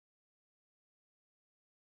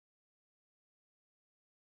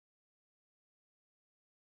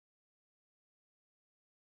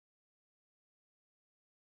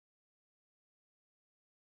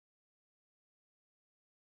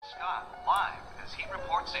Scott live as he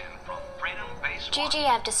reports in from Freedom Base 1. Gigi,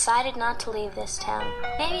 I've decided not to leave this town.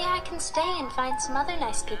 Maybe I can stay and find some other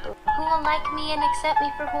nice people who will like me and accept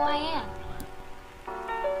me for who I am.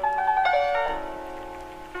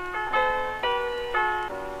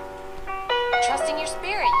 Trusting your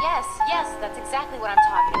spirit, yes, that's exactly what I'm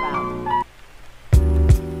talking about.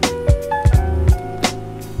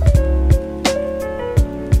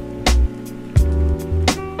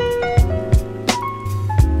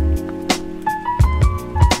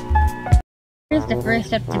 Here's the first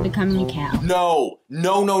step to becoming a cow.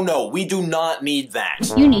 No, we do not need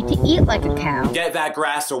that. You need to eat like a cow. Get that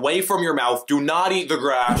grass away from your mouth. Do not eat the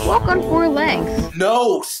grass. Walk on 4 legs.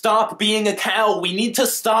 No, stop being a cow. We need to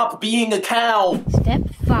stop being a cow. Step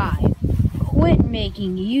 5. Quit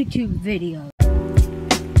making YouTube videos.